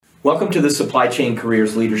Welcome to the Supply Chain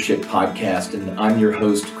Careers Leadership Podcast, and I'm your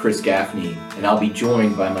host, Chris Gaffney, and I'll be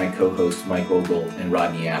joined by my co-hosts, Mike Ogle and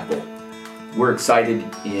Rodney Apple. We're excited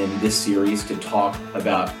in this series to talk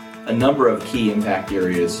about a number of key impact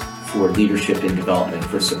areas for leadership and development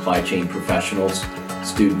for supply chain professionals,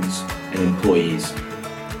 students, and employees.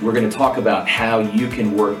 We're going to talk about how you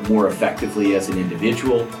can work more effectively as an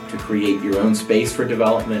individual to create your own space for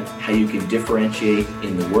development, how you can differentiate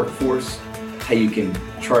in the workforce, how you can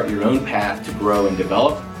chart your own path to grow and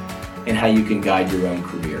develop, and how you can guide your own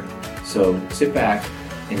career. So sit back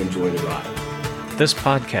and enjoy the ride. This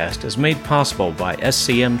podcast is made possible by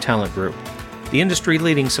SCM Talent Group, the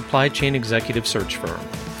industry-leading supply chain executive search firm.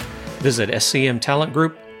 Visit SCM Talent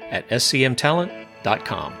Group at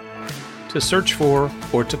scmtalent.com. To search for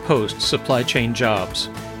or to post supply chain jobs,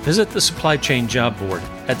 visit the Supply Chain Job Board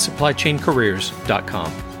at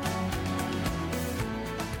supplychaincareers.com.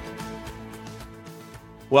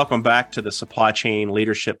 Welcome back to the Supply Chain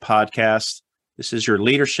Leadership Podcast. This is your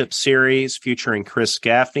leadership series featuring Chris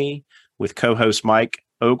Gaffney with co-host Mike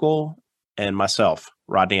Ogle and myself,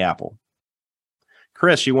 Rodney Apple.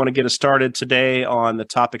 Chris, you want to get us started today on the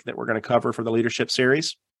topic that we're going to cover for the leadership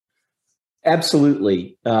series?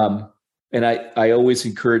 Absolutely. And I always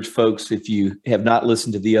encourage folks, if you have not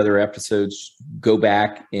listened to the other episodes, go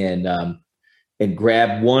back and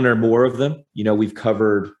grab one or more of them. You know, we've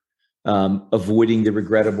covered avoiding the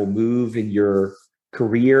regrettable move in your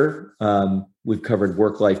career. We've covered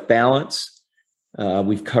work-life balance.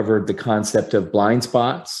 We've covered the concept of blind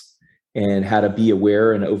spots and how to be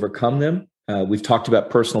aware and overcome them. We've talked about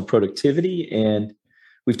personal productivity, and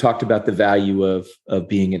we've talked about the value of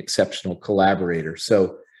being an exceptional collaborator.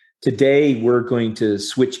 So today we're going to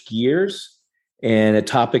switch gears, and a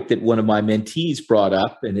topic that one of my mentees brought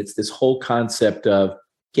up, and it's this whole concept of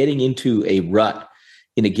getting into a rut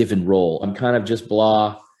in a given role. I'm kind of just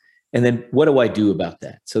blah. And then what do I do about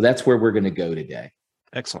that? So that's where we're going to go today.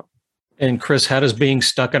 Excellent. And Chris, how does being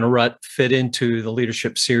stuck in a rut fit into the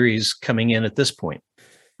leadership series coming in at this point?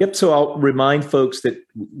 Yep. So I'll remind folks that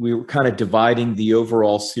we were kind of dividing the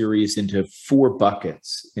overall series into 4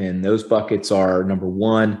 buckets. And those buckets are, number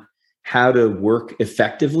 1, how to work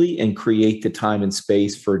effectively and create the time and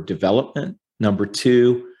space for development. Number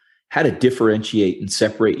 2, how to differentiate and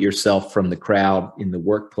separate yourself from the crowd in the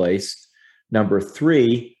workplace. Number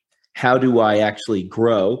 3, how do I actually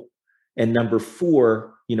grow? And number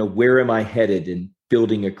 4, where am I headed in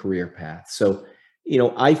building a career path? So,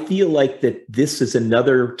 I feel like that this is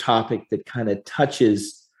another topic that kind of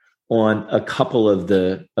touches on a couple of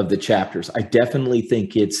the chapters. I definitely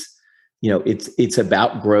think it's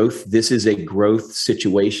about growth. This is a growth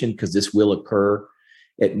situation because this will occur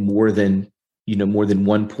at more than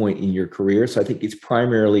one point in your career. So I think it's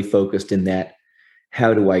primarily focused in that,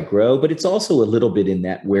 how do I grow? But it's also a little bit in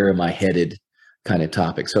that, where am I headed kind of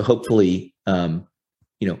topic. So hopefully,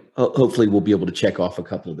 hopefully we'll be able to check off a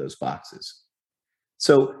couple of those boxes.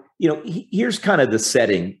 So, here's kind of the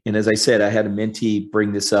setting. And as I said, I had a mentee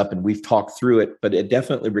bring this up and we've talked through it, but I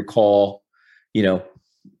definitely recall,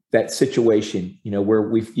 that situation,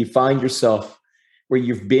 where you find yourself where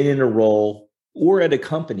you've been in a role or at a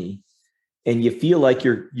company and you feel like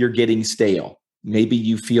you're getting stale. Maybe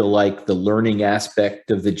you feel like the learning aspect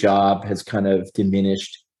of the job has kind of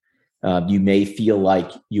diminished. You may feel like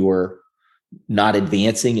you're not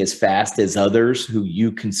advancing as fast as others who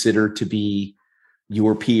you consider to be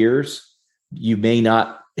your peers. You may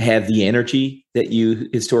not have the energy that you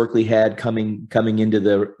historically had coming into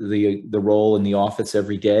the role in the office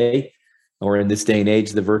every day, or in this day and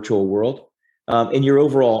age, the virtual world. And your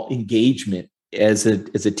overall engagement as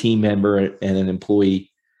a team member and an employee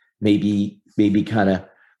maybe kind of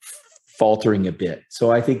faltering a bit.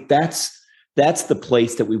 So I think that's the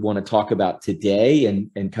place that we want to talk about today,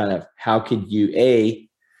 and kind of how can you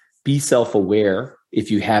be self-aware if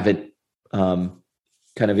you haven't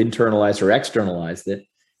kind of internalized or externalized it,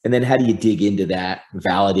 and then how do you dig into that,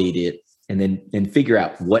 validate it, and figure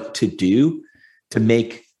out what to do to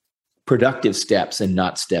make productive steps and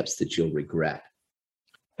not steps that you'll regret.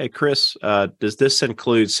 Hey, Chris, does this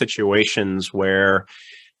include situations where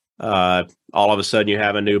all of a sudden you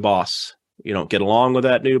have a new boss? You don't get along with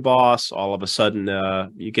that new boss. All of a sudden,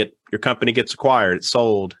 your company gets acquired, it's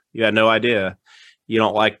sold. You had no idea. You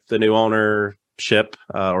don't like the new ownership,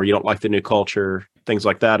 or you don't like the new culture, things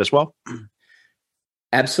like that as well.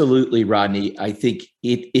 Absolutely, Rodney. I think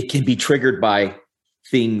it can be triggered by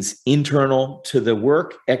things internal to the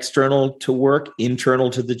work, external to work, internal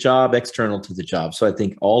to the job, external to the job. So I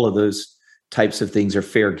think all of those types of things are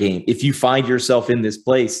fair game. If you find yourself in this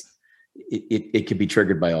place, it can be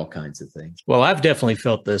triggered by all kinds of things. Well, I've definitely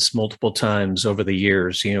felt this multiple times over the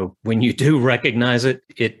years. When you do recognize it,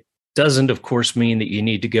 it doesn't, of course, mean that you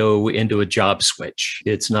need to go into a job switch.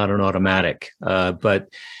 It's not an automatic, but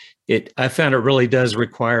I found it really does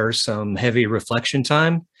require some heavy reflection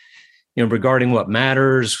time, regarding what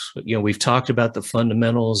matters. We've talked about the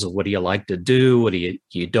fundamentals of what do you like to do, what do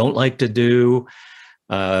you don't like to do,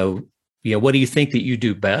 what do you think that you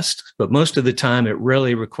do best? But most of the time, it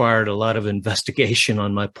really required a lot of investigation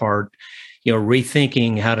on my part,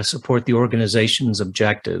 rethinking how to support the organization's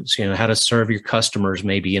objectives, how to serve your customers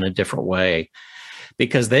maybe in a different way,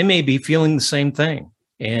 because they may be feeling the same thing.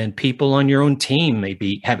 And people on your own team may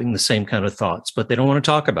be having the same kind of thoughts, but they don't want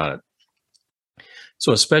to talk about it.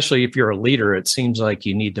 So especially if you're a leader, it seems like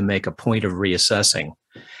you need to make a point of reassessing.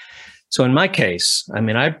 So in my case,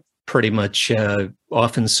 I pretty much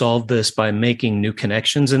often solve this by making new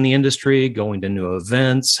connections in the industry, going to new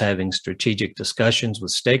events, having strategic discussions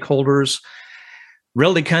with stakeholders,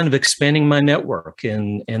 really kind of expanding my network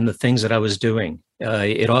and the things that I was doing.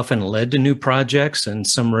 It often led to new projects and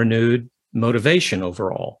some renewed motivation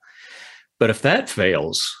overall. But if that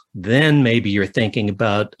fails, then maybe you're thinking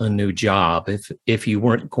about a new job if you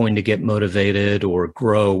weren't going to get motivated or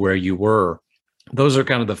grow where you were. Those are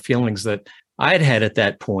kind of the feelings that I'd had at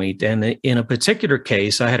that point. And in a particular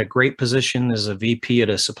case, I had a great position as a VP at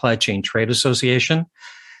a supply chain trade association.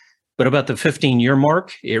 But about the 15-year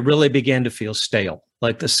mark, it really began to feel stale,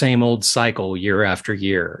 like the same old cycle year after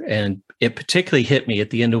year. And it particularly hit me at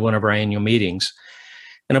the end of one of our annual meetings.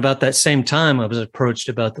 And about that same time, I was approached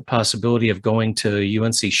about the possibility of going to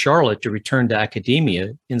UNC Charlotte to return to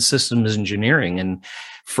academia in systems engineering. And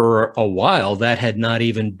for a while, that had not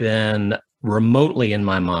even been remotely in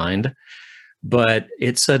my mind. But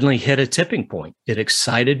it suddenly hit a tipping point. It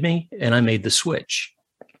excited me, and I made the switch.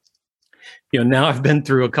 Now I've been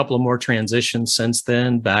through a couple of more transitions since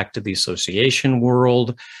then, back to the association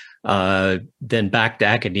world, then back to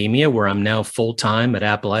academia, where I'm now full-time at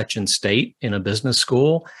Appalachian State in a business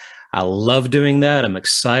school. I love doing that. I'm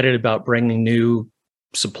excited about bringing new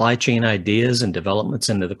supply chain ideas and developments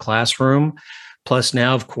into the classroom. Plus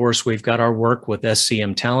now, of course, we've got our work with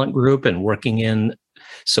SCM Talent Group and working in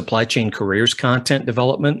supply chain careers content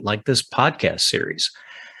development like this podcast series.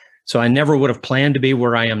 So I never would have planned to be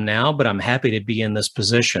where I am now, but I'm happy to be in this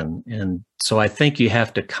position. And so I think you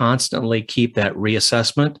have to constantly keep that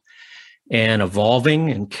reassessment and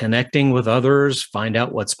evolving and connecting with others, find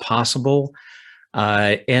out what's possible,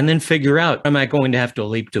 and then figure out, am I going to have to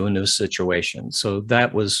leap to a new situation? So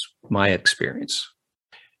that was my experience.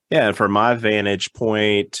 Yeah, and from my vantage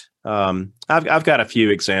point, I've got a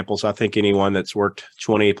few examples. I think anyone that's worked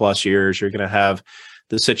 20 plus years, you're going to have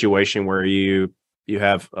the situation where you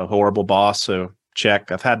have a horrible boss. So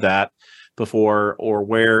check, I've had that before, or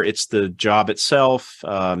where it's the job itself,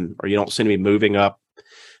 or you don't seem to be moving up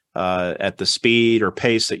at the speed or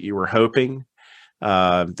pace that you were hoping.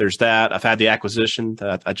 There's that. I've had the acquisition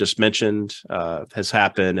that I just mentioned has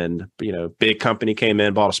happened, and big company came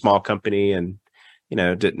in, bought a small company, and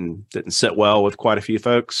didn't sit well with quite a few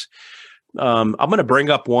folks. I'm going to bring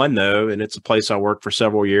up one though, and it's a place I worked for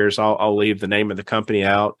several years. I'll leave the name of the company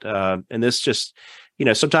out. And this just,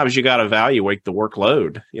 sometimes you got to evaluate the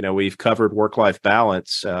workload. We've covered work-life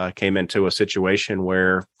balance. Came into a situation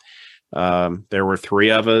where there were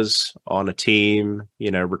three of us on a team,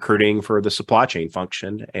 recruiting for the supply chain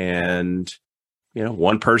function, and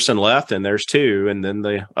one person left and there's two, and then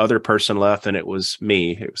the other person left and it was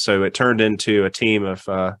me. So it turned into a team of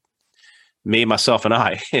me, myself, and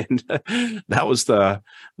I, and that was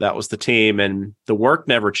the team. And the work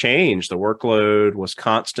never changed. The workload was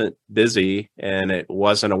constant, busy, and it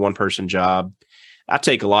wasn't a one-person job. I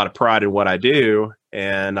take a lot of pride in what I do,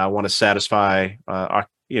 and I want to satisfy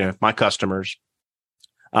my customers.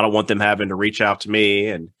 I don't want them having to reach out to me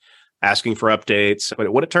and asking for updates.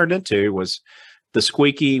 But what it turned into was the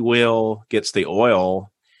squeaky wheel gets the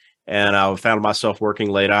oil. And I found myself working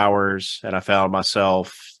late hours, and I found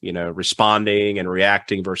myself, responding and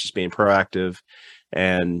reacting versus being proactive,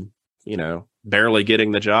 and, barely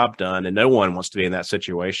getting the job done. And no one wants to be in that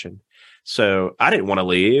situation. So I didn't want to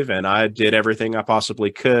leave, and I did everything I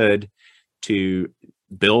possibly could to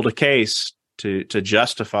build a case to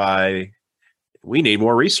justify we need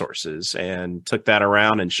more resources, and took that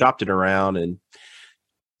around and shopped it around. And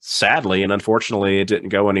sadly and unfortunately, it didn't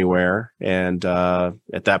go anywhere. And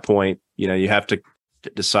at that point, you have to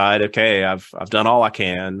decide, okay, I've done all I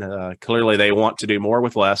can. Clearly, they want to do more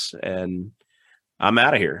with less, and I'm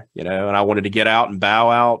out of here, and I wanted to get out and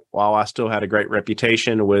bow out while I still had a great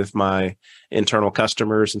reputation with my internal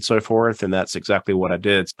customers and so forth. And that's exactly what I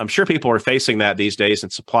did. I'm sure people are facing that these days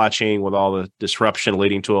in supply chain with all the disruption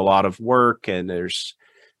leading to a lot of work. And there's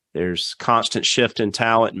constant shift in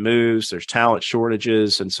talent moves. There's talent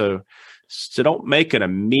shortages. And so don't make an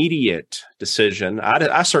immediate decision.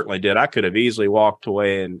 I certainly did. I could have easily walked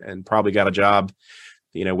away and probably got a job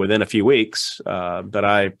within a few weeks. But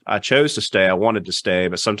I chose to stay. I wanted to stay,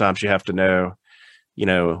 but sometimes you have to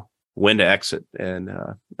know, when to exit. And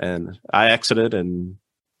I exited, and,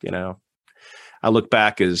 I look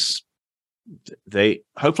back as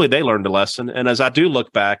hopefully they learned a lesson. And as I do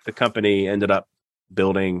look back, the company ended up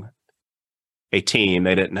building a team.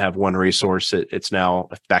 They didn't have one resource. It's now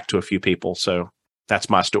back to a few people. So that's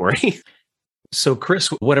my story. So, Chris,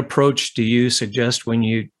 what approach do you suggest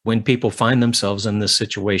when people find themselves in this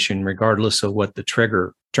situation, regardless of what the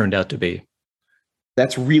trigger turned out to be?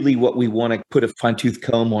 That's really what we want to put a fine-tooth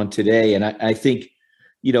comb on today. And I think,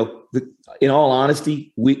 in all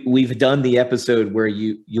honesty, we've done the episode where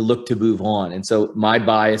you look to move on. And so my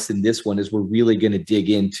bias in this one is we're really going to dig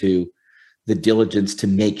into the diligence to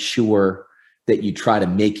make sure that you try to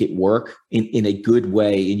make it work in a good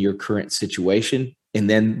way in your current situation. And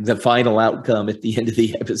then the final outcome at the end of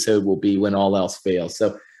the episode will be when all else fails.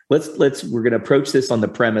 So we're going to approach this on the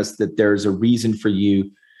premise that there's a reason for you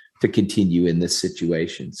to continue in this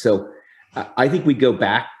situation. So I think we go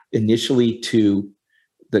back initially to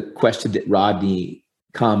the question that Rodney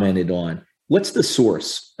commented on. What's the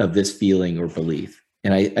source of this feeling or belief?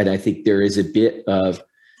 And I think there is a bit of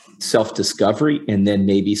self-discovery and then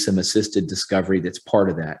maybe some assisted discovery that's part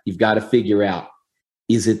of that. You've got to figure out,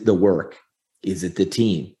 is it the work? Is it the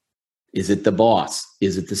team? Is it the boss?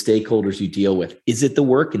 Is it the stakeholders you deal with? Is it the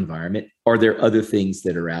work environment? Are there other things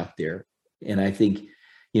that are out there? And I think,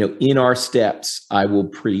 in our steps, I will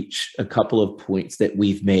preach a couple of points that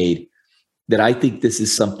we've made that I think this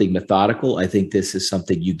is something methodical. I think this is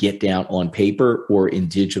something you get down on paper or in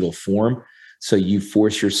digital form. So you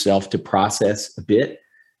force yourself to process a bit.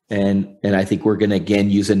 And I think we're going to,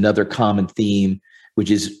 again, use another common theme,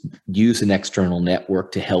 which is use an external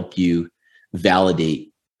network to help you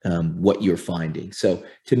validate what you're finding. So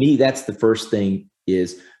to me, that's the first thing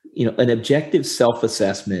is, an objective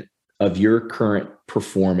self-assessment of your current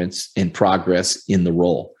performance and progress in the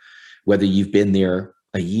role. Whether you've been there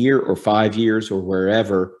a year or 5 years or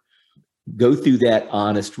wherever, go through that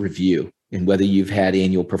honest review. And whether you've had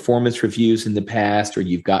annual performance reviews in the past or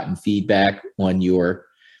you've gotten feedback on your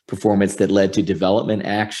performance that led to development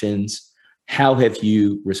actions, how have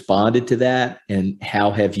you responded to that, and how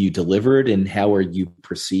have you delivered, and how are you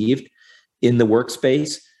perceived in the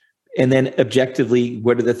workspace? And then objectively,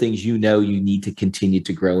 what are the things you need to continue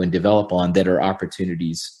to grow and develop on that are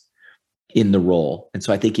opportunities in the role? And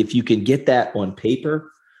so I think if you can get that on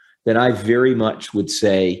paper, then I very much would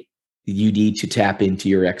say you need to tap into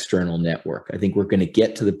your external network. I think we're going to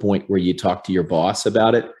get to the point where you talk to your boss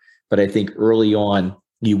about it, but I think early on,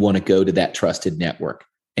 you want to go to that trusted network.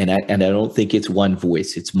 And I don't think it's one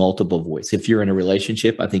voice, it's multiple voice. If you're in a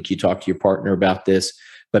relationship, I think you talk to your partner about this.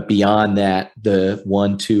 But beyond that, the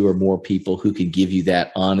 1, 2, or more people who can give you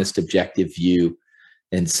that honest, objective view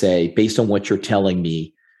and say, based on what you're telling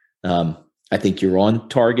me, I think you're on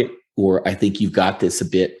target, or I think you've got this a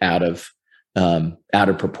bit out of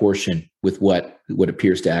proportion with what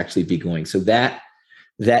appears to actually be going. So that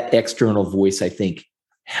external voice, I think,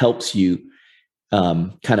 helps you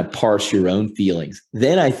kind of parse your own feelings.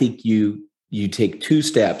 Then I think you take 2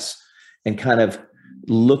 steps and kind of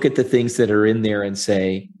look at the things that are in there and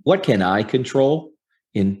say, what can I control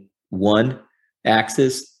in one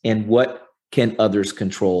axis and what can others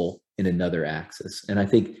control in another axis? And I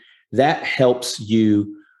think that helps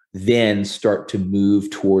you then start to move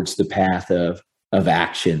towards the path of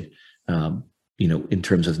action, in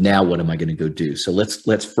terms of now, what am I going to go do? So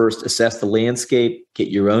let's first assess the landscape, get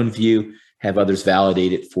your own view, have others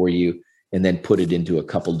validate it for you, and then put it into a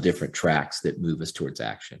couple of different tracks that move us towards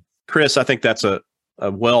action. Chris, I think that's a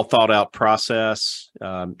well thought out process.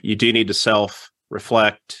 You do need to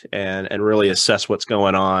self-reflect and really assess what's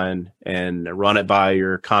going on and run it by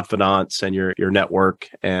your confidants and your network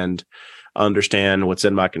and understand what's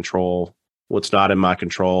in my control, what's not in my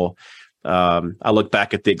control. I look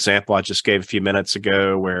back at the example I just gave a few minutes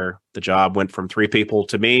ago where the job went from 3 people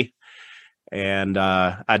to me. And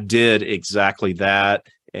I did exactly that.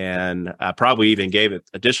 And I probably even gave it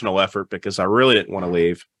additional effort because I really didn't want to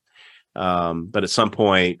leave. But at some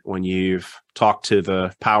point, when you've talked to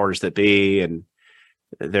the powers that be and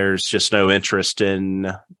there's just no interest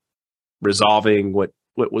in resolving what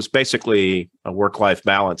was basically a work-life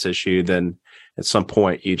balance issue, then at some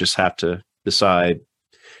point you just have to decide,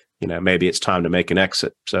 maybe it's time to make an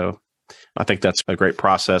exit. So I think that's a great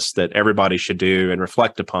process that everybody should do and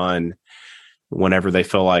reflect upon whenever they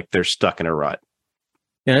feel like they're stuck in a rut.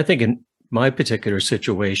 And I think in my particular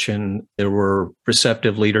situation, there were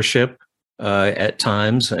receptive leadership at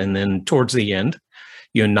times, and then towards the end,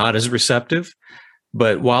 not as receptive.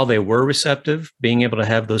 But while they were receptive, being able to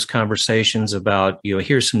have those conversations about,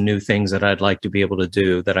 here's some new things that I'd like to be able to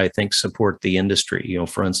do that I think support the industry,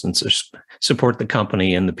 for instance, support the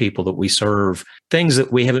company and the people that we serve, things that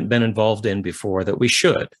we haven't been involved in before that we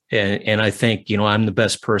should. And I think, I'm the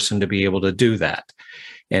best person to be able to do that.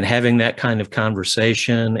 And having that kind of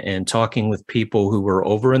conversation and talking with people who were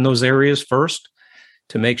over in those areas first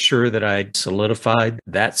to make sure that I'd solidified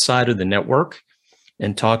that side of the network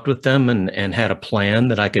and talked with them and had a plan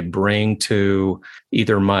that I could bring to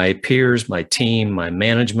either my peers, my team, my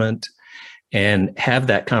management, and have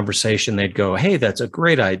that conversation. They'd go, hey, that's a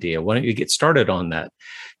great idea. Why don't you get started on that?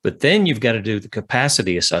 But then you've got to do the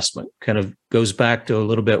capacity assessment. Kind of goes back to a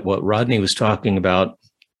little bit what Rodney was talking about,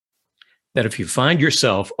 that if you find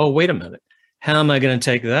yourself, oh, wait a minute, how am I going to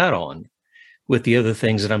take that on with the other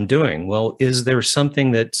things that I'm doing? Well, is there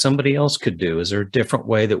something that somebody else could do? Is there a different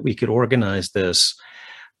way that we could organize this?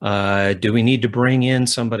 Do we need to bring in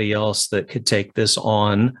somebody else that could take this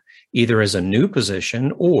on either as a new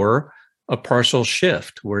position or a partial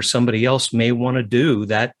shift where somebody else may want to do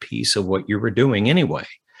that piece of what you were doing anyway?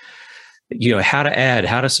 How to add,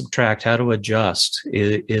 how to subtract, how to adjust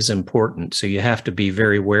is important. So you have to be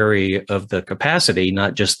very wary of the capacity,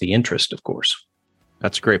 not just the interest, of course.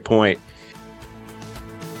 That's a great point.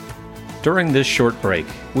 During this short break,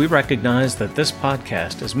 we recognize that this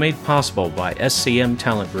podcast is made possible by SCM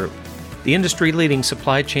Talent Group, the industry-leading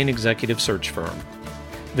supply chain executive search firm.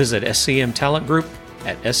 Visit SCM Talent Group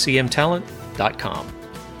at scmtalent.com.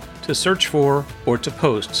 To search for or to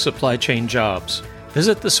post supply chain jobs,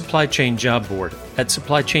 visit the Supply Chain Job Board at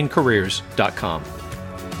supplychaincareers.com.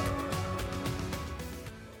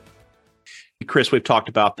 Chris, we've talked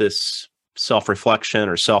about this self-reflection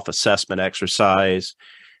or self-assessment exercise.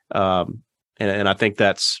 And I think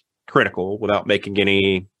that's critical without making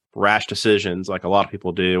any rash decisions like a lot of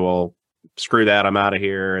people do. Well, screw that, I'm out of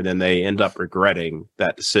here. And then they end up regretting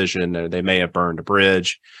that decision, or they may have burned a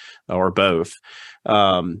bridge or both.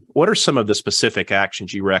 What are some of the specific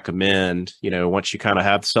actions you recommend? Once you kind of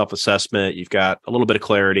have the self-assessment, you've got a little bit of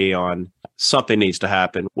clarity on something needs to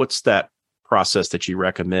happen. What's that process that you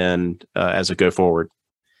recommend as a go forward?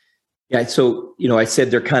 Yeah. So, I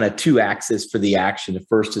said there are kind of two axes for the action. The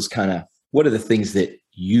first is kind of what are the things that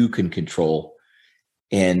you can control?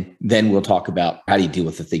 And then we'll talk about how do you deal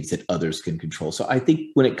with the things that others can control. So I think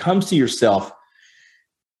when it comes to yourself,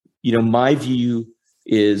 my view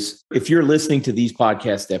is if you're listening to these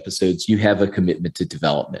podcast episodes, you have a commitment to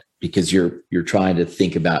development because you're trying to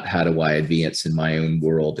think about how do I advance in my own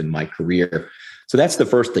world and my career. So that's the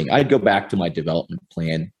first thing. I'd go back to my development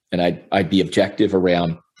plan and I'd be objective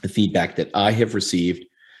around the feedback that I have received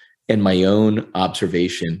and my own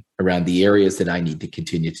observation around the areas that I need to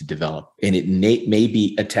continue to develop. And it may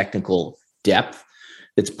be a technical depth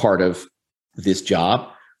that's part of this job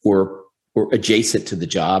or adjacent to the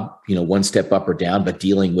job, one step up or down, but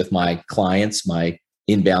dealing with my clients, my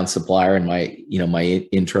inbound supplier and my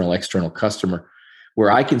internal, external customer,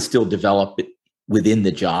 where I can still develop it within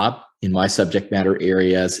the job in my subject matter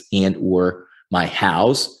areas and or my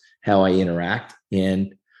how I interact,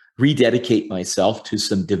 and rededicate myself to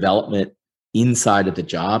some development inside of the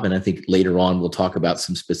job. And I think later on, we'll talk about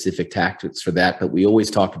some specific tactics for that. But we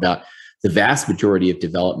always talk about the vast majority of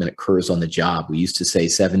development occurs on the job. We used to say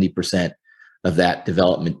 70% of that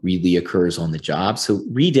development really occurs on the job. So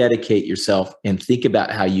rededicate yourself and think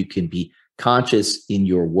about how you can be conscious in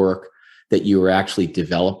your work that you are actually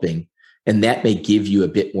developing. And that may give you a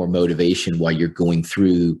bit more motivation while you're going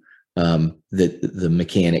through the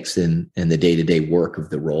mechanics and the day-to-day work of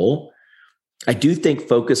the role. I do think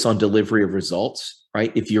focus on delivery of results,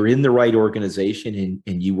 right? If you're in the right organization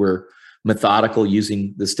and you were methodical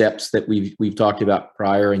using the steps that we've talked about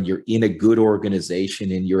prior, and you're in a good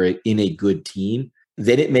organization and you're in a good team,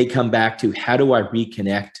 then it may come back to how do I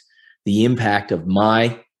reconnect the impact of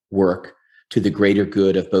my work to the greater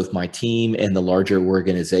good of both my team and the larger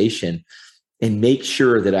organization, and make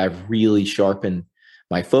sure that I've really sharpened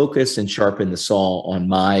my focus and sharpened the saw on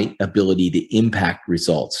my ability to impact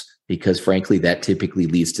results. Because frankly, that typically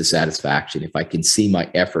leads to satisfaction. If I can see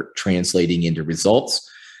my effort translating into results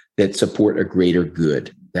that support a greater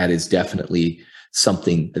good, that is definitely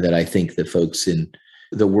something that I think the folks in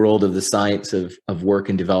the world of the science of work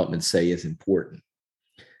and development say is important.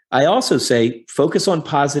 I also say focus on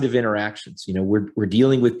positive interactions. We're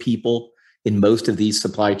dealing with people in most of these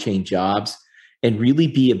supply chain jobs, and really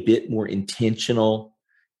be a bit more intentional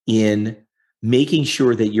in making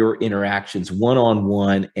sure that your interactions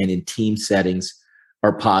one-on-one and in team settings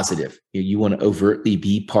are positive. You want to overtly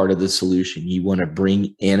be part of the solution. You want to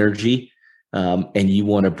bring energy, and you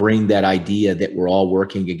want to bring that idea that we're all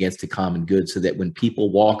working against a common good, so that when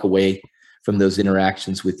people walk away from those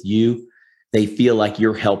interactions with you, they feel like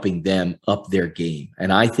you're helping them up their game.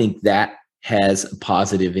 And I think that has a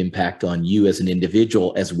positive impact on you as an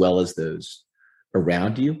individual, as well as those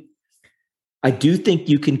around you. I do think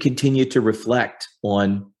you can continue to reflect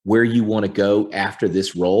on where you want to go after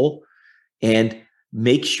this role, and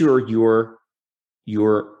make sure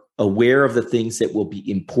you're aware of the things that will be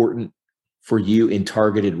important for you in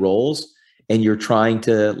targeted roles, and you're trying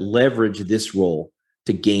to leverage this role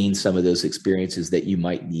to gain some of those experiences that you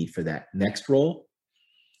might need for that next role.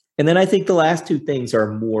 And then I think the last two things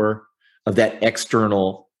are more of that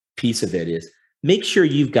external piece of it, is make sure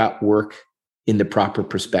you've got work in the proper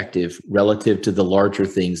perspective relative to the larger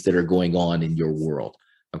things that are going on in your world.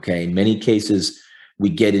 Okay. In many cases, we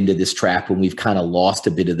get into this trap when we've kind of lost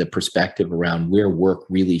a bit of the perspective around where work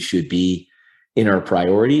really should be in our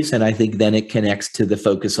priorities. And I think then it connects to the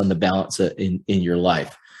focus on the balance in your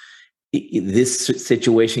life. This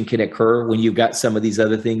situation can occur when you've got some of these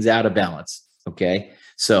other things out of balance. Okay.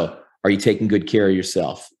 So are you taking good care of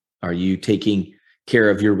yourself? Are you taking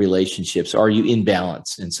care of your relationships? Are you in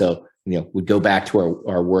balance? And so, we go back to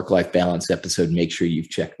our work-life balance episode, make sure you've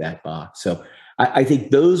checked that box. So I think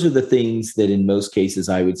those are the things that in most cases,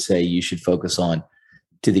 I would say you should focus on,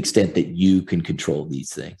 to the extent that you can control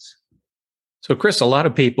these things. So, Chris, a lot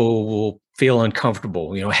of people will feel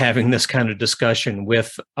uncomfortable, having this kind of discussion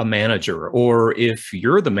with a manager, or if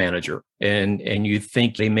you're the manager and you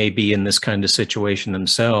think they may be in this kind of situation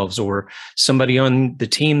themselves, or somebody on the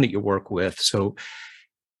team that you work with. So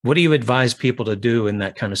what do you advise people to do in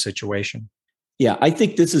that kind of situation? Yeah, I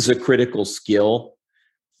think this is a critical skill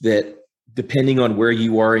that, depending on where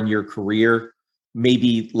you are in your career, may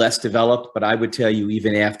be less developed. But I would tell you,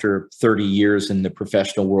 even after 30 years in the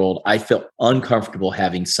professional world, I felt uncomfortable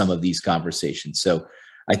having some of these conversations. So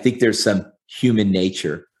I think there's some human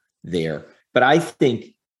nature there. But I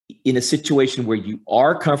think in a situation where you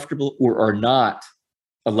are comfortable or are not,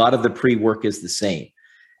 a lot of the pre-work is the same.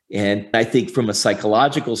 And I think from a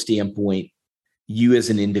psychological standpoint, you as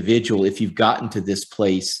an individual, if you've gotten to this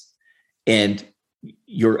place and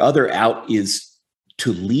your other out is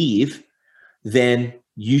to leave, then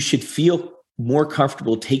you should feel more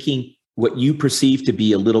comfortable taking what you perceive to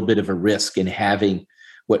be a little bit of a risk and having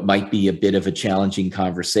what might be a bit of a challenging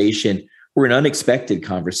conversation or an unexpected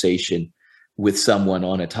conversation with someone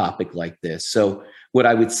on a topic like this. So what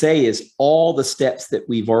I would say is all the steps that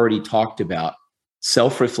we've already talked about,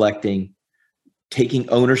 self-reflecting, taking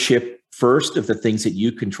ownership first of the things that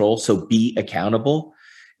you control, so be accountable,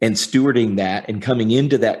 and stewarding that, and coming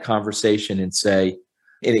into that conversation and say,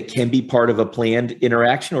 and it can be part of a planned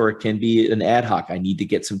interaction, or it can be an ad hoc. I need to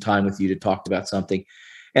get some time with you to talk about something.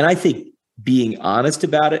 And I think being honest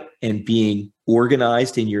about it and being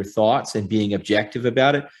organized in your thoughts and being objective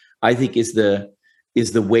about it, I think is the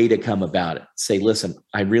way to come about it. Say, listen,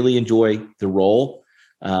 I really enjoy the role.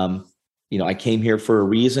 I came here for a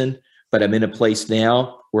reason, but I'm in a place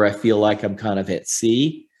now where I feel like I'm kind of at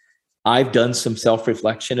sea. I've done some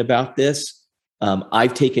self-reflection about this.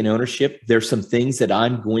 I've taken ownership. There's some things that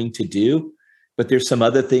I'm going to do, but there's some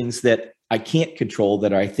other things that I can't control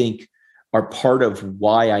that I think are part of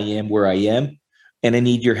why I am where I am, and I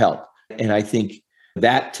need your help. And I think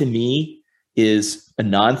that, to me, is a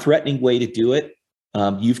non-threatening way to do it.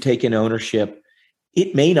 You've taken ownership.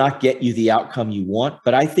 It may not get you the outcome you want,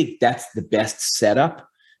 but I think that's the best setup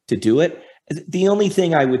to do it. The only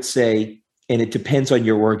thing I would say, and it depends on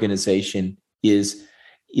your organization, is,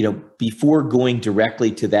 before going directly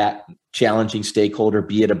to that challenging stakeholder,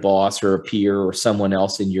 be it a boss or a peer or someone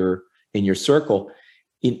else in your circle,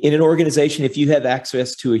 in an organization, if you have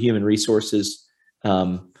access to a human resources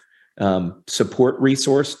support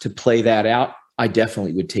resource to play that out, I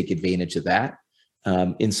definitely would take advantage of that.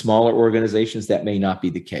 In smaller organizations, that may not be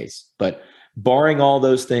the case. But barring all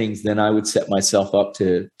those things, then I would set myself up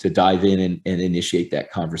to dive in and initiate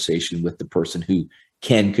that conversation with the person who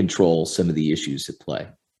can control some of the issues at play.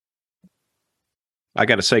 I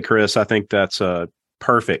got to say, Chris, I think that's a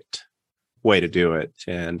perfect way to do it.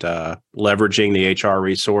 And leveraging the HR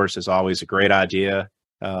resource is always a great idea,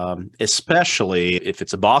 especially if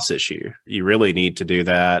it's a boss issue. You really need to do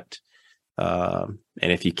that. And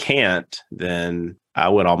if you can't, then I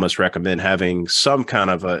would almost recommend having some kind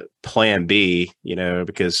of a plan B,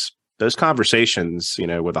 because those conversations,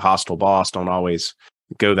 with a hostile boss don't always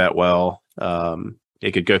go that well.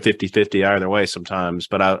 It could go 50-50 either way sometimes,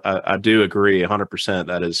 but I do agree 100%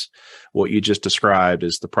 that is what you just described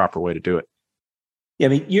is the proper way to do it. Yeah, I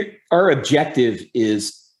mean, our objective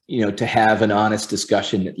is, to have an honest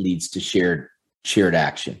discussion that leads to shared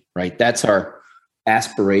action, right? That's our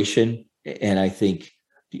aspiration. And I think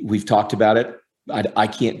we've talked about it. I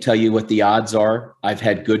can't tell you what the odds are. I've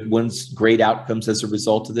had good ones, great outcomes as a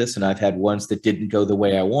result of this, and I've had ones that didn't go the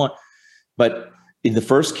way I want. But in the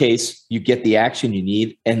first case, you get the action you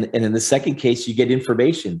need. And in the second case, you get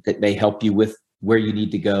information that may help you with where you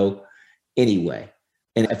need to go anyway.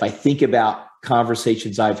 And if I think about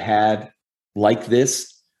conversations I've had like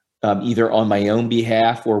this, either on my own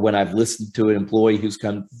behalf or when I've listened to an employee who's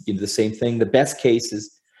come into the same thing, the best case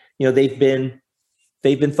is, they've been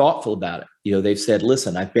thoughtful about it. They've said,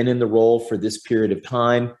 listen, I've been in the role for this period of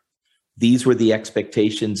time. These were the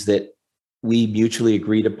expectations that we mutually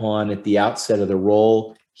agreed upon at the outset of the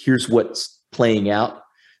role. Here's what's playing out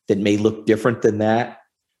that may look different than that.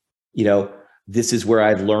 This is where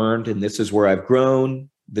I've learned and this is where I've grown.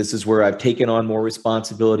 This is where I've taken on more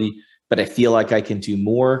responsibility, but I feel like I can do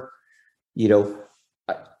more.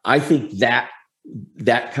 I think that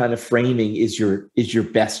kind of framing is your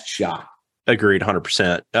best shot. Agreed,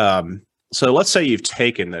 100%. So let's say you've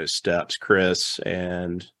taken those steps, Chris,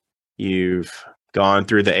 and you've gone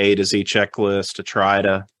through the A to Z checklist to try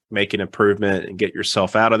to make an improvement and get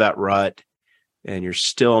yourself out of that rut, and you're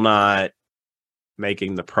still not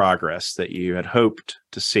making the progress that you had hoped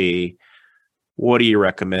to see. What do you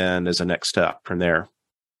recommend as a next step from there?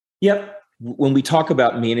 Yep. When we talk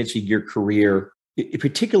about managing your career,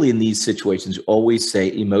 particularly in these situations, always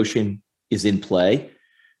say emotion is in play.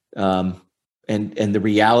 And the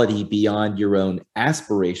reality beyond your own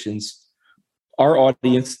aspirations. Our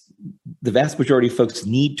audience, the vast majority of folks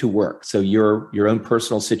need to work. So your own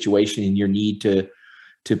personal situation and your need to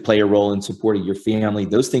play a role in supporting your family,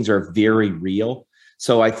 those things are very real.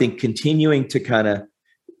 So I think continuing to kind of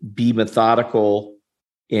be methodical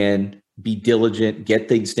and be diligent, get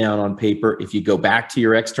things down on paper. If you go back to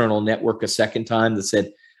your external network a second time that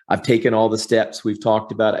said, I've taken all the steps we've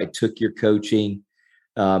talked about, I took your coaching,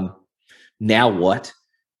 now what?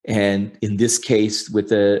 And in this case,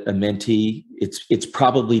 with a mentee, it's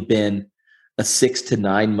probably been a 6 to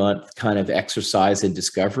 9 month kind of exercise in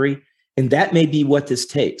discovery. And that may be what this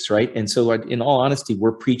takes, right? And so in all honesty,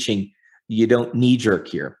 we're preaching, you don't knee jerk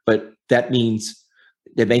here, but that means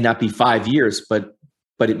it may not be 5 years, but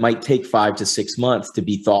it might take 5 to 6 months to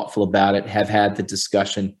be thoughtful about it, have had the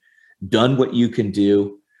discussion, done what you can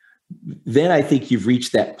do. Then I think you've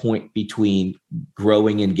reached that point between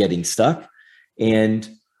growing and getting stuck. And,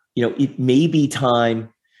 it may be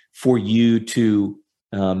time for you to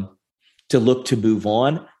look to move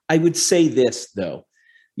on. I would say this though,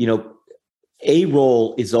 a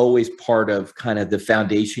role is always part of kind of the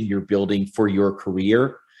foundation you're building for your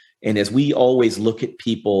career. And as we always look at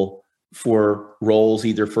people for roles,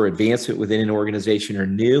 either for advancement within an organization or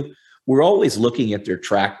new, we're always looking at their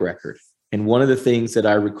track record. And one of the things that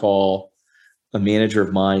I recall a manager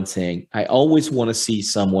of mine saying, I always want to see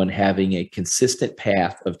someone having a consistent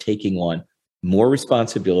path of taking on more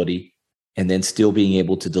responsibility and then still being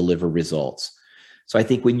able to deliver results. So I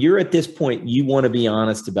think when you're at this point, you want to be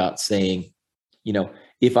honest about saying,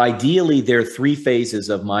 if ideally there are 3 phases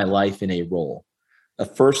of my life in a role, a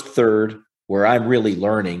first third where I'm really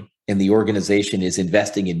learning and the organization is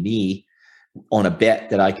investing in me on a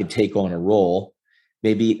bet that I could take on a role,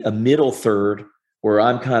 maybe a middle third where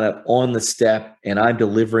I'm kind of on the step and I'm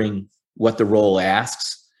delivering what the role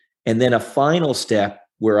asks, and then a final step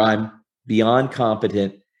where I'm beyond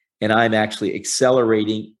competent and I'm actually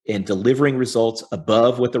accelerating and delivering results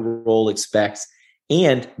above what the role expects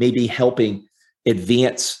and maybe helping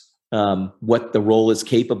advance what the role is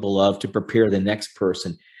capable of to prepare the next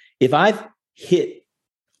person. If I've hit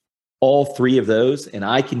all 3 of those and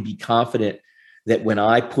I can be confident that when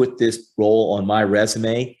I put this role on my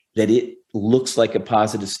resume, that it looks like a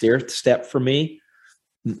positive step for me,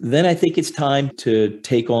 then I think it's time to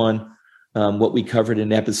take on what we covered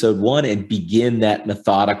in episode 1 and begin that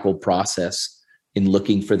methodical process in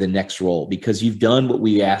looking for the next role, because you've done what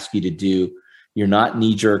we asked you to do. You're not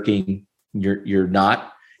knee jerking. You're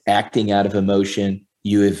not acting out of emotion.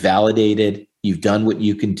 You have validated, you've done what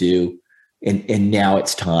you can do. And now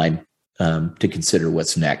it's time to consider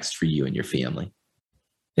what's next for you and your family.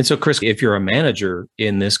 And so, Chris, if you're a manager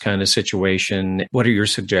in this kind of situation, what are your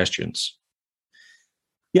suggestions?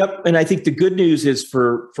 Yep. And I think the good news is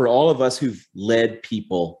for all of us who've led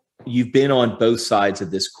people, you've been on both sides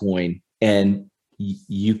of this coin, and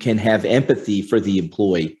you can have empathy for the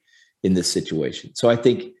employee in this situation. So I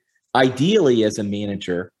think ideally as a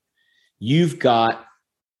manager, you've got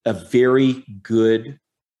a very good,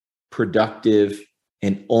 productive,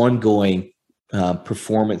 and ongoing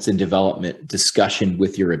performance and development discussion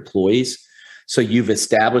with your employees. So you've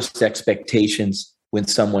established expectations when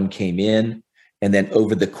someone came in, and then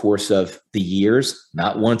over the course of the years,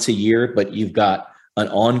 not once a year, but you've got an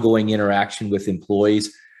ongoing interaction with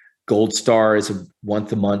employees. Gold Star is a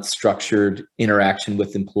once-a-month structured interaction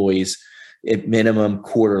with employees, at minimum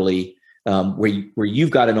quarterly, where you've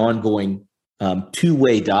got an ongoing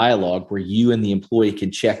two-way dialogue where you and the employee can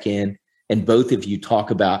check in, and both of you talk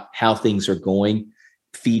about how things are going,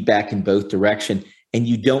 feedback in both directions, and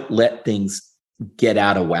you don't let things get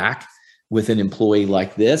out of whack with an employee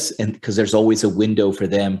like this. And because there's always a window for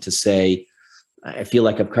them to say, I feel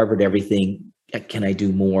like I've covered everything. Can I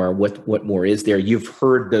do more? What more is there? You've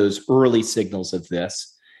heard those early signals of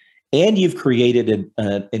this, and you've created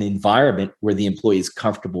an environment where the employee is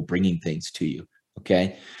comfortable bringing things to you.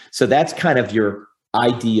 Okay. So that's kind of your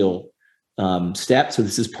ideal step. So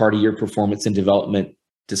this is part of your performance and development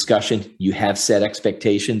discussion. You have set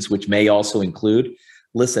expectations, which may also include,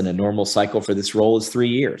 listen, a normal cycle for this role is 3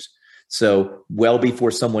 years. So well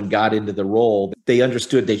before someone got into the role, they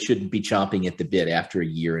understood they shouldn't be chomping at the bit after a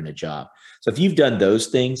year in a job. So if you've done those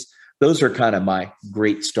things, those are kind of my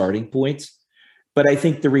great starting points. But I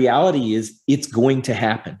think the reality is it's going to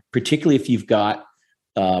happen, particularly if you've got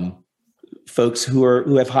folks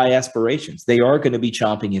who have high aspirations. They are going to be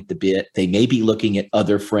chomping at the bit. They may be looking at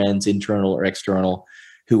other friends, internal or external,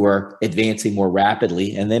 who are advancing more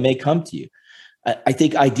rapidly, and they may come to you. I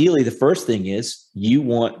think ideally the first thing is you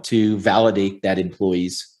want to validate that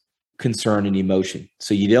employee's concern and emotion.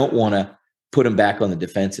 So you don't want to put them back on the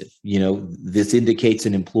defensive. This indicates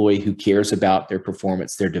an employee who cares about their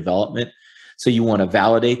performance, their development. So you want to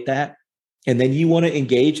validate that. And then you want to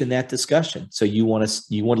engage in that discussion. So you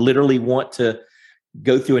literally want to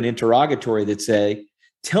go through an interrogatory that say,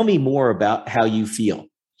 tell me more about how you feel.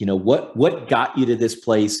 What got you to this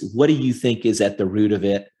place? What do you think is at the root of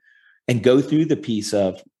it? And go through the piece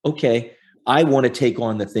of, okay, I want to take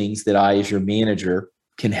on the things that I, as your manager,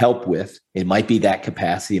 can help with. It might be that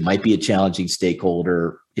capacity. It might be a challenging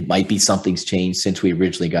stakeholder. It might be something's changed since we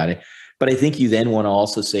originally got it. But I think you then want to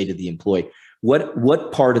also say to the employee,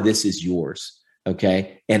 what part of this is yours?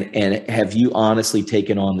 Okay. And have you honestly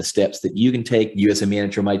taken on the steps that you can take? You as a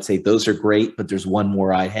manager might say, those are great, but there's one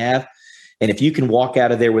more I have. And if you can walk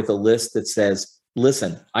out of there with a list that says,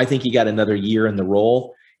 listen, I think you got another year in the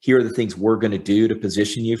role. Here are the things we're going to do to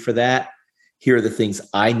position you for that. Here are the things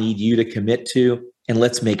I need you to commit to. And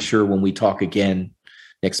let's make sure when we talk again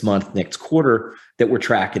next month, next quarter, that we're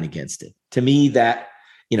tracking against it. To me, that,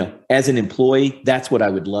 as an employee, that's what I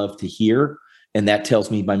would love to hear. And that tells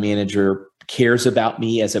me my manager cares about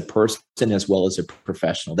me as a person as well as a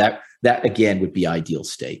professional. That again would be ideal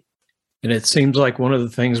state. And it seems like one of the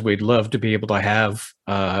things we'd love to be able to have,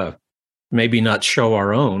 maybe not show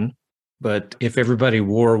our own, but if everybody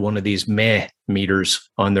wore one of these meh meters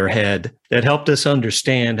on their head, that helped us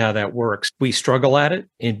understand how that works. We struggle at it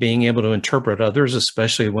in being able to interpret others,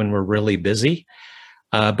 especially when we're really busy.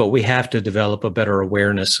 But we have to develop a better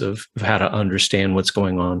awareness of how to understand what's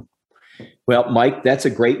going on. Well, Mike, that's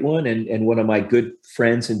a great one. And one of my good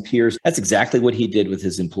friends and peers, that's exactly what he did with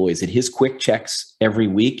his employees. At his quick checks every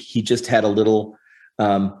week, he just had a little,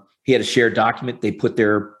 he had a shared document. They put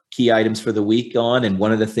their key items for the week on. And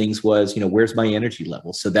one of the things was, where's my energy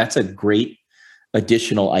level? So that's a great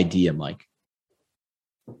additional idea, Mike.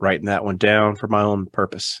 Writing that one down for my own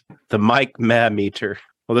purpose. The Mike Meh meter.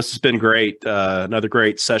 Well, this has been great. Another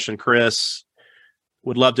great session, Chris.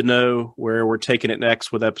 Would love to know where we're taking it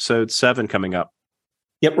next with episode 7 coming up.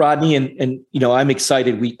 Yep, Rodney. And I'm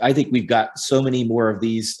excited. I think we've got so many more of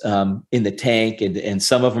these in the tank, and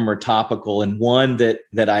some of them are topical. And one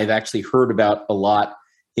that I've actually heard about a lot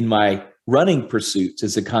in my running pursuits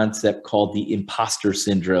is a concept called the imposter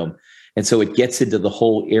syndrome. And so it gets into the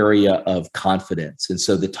whole area of confidence. And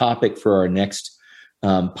so the topic for our next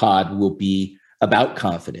pod will be about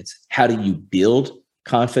confidence. How do you build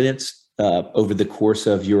confidence over the course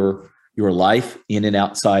of your life in and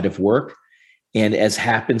outside of work? And as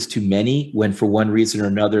happens to many, when for one reason or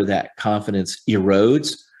another that confidence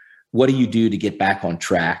erodes, what do you do to get back on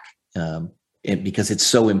track? And because it's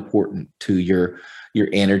so important to your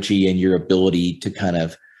energy and your ability to kind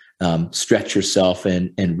of stretch yourself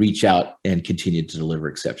and reach out and continue to deliver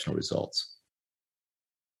exceptional results.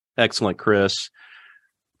 Excellent, Chris.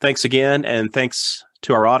 Thanks again. And thanks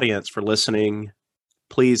to our audience for listening.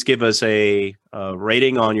 please give us a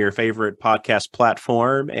rating on your favorite podcast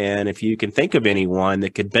platform. And if you can think of anyone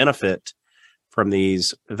that could benefit from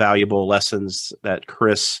these valuable lessons that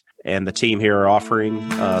Chris and the team here are offering,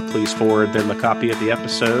 please forward them a copy of the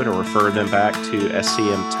episode or refer them back to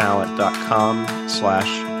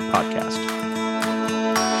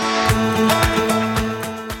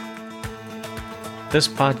scmtalent.com/podcast. This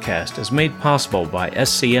podcast is made possible by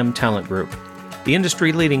SCM Talent Group, the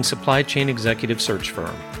industry-leading supply chain executive search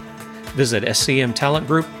firm. Visit SCM Talent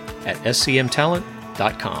Group at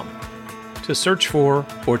scmtalent.com. To search for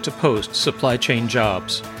or to post supply chain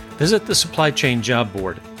jobs, visit the Supply Chain Job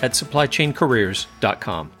Board at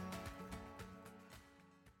supplychaincareers.com.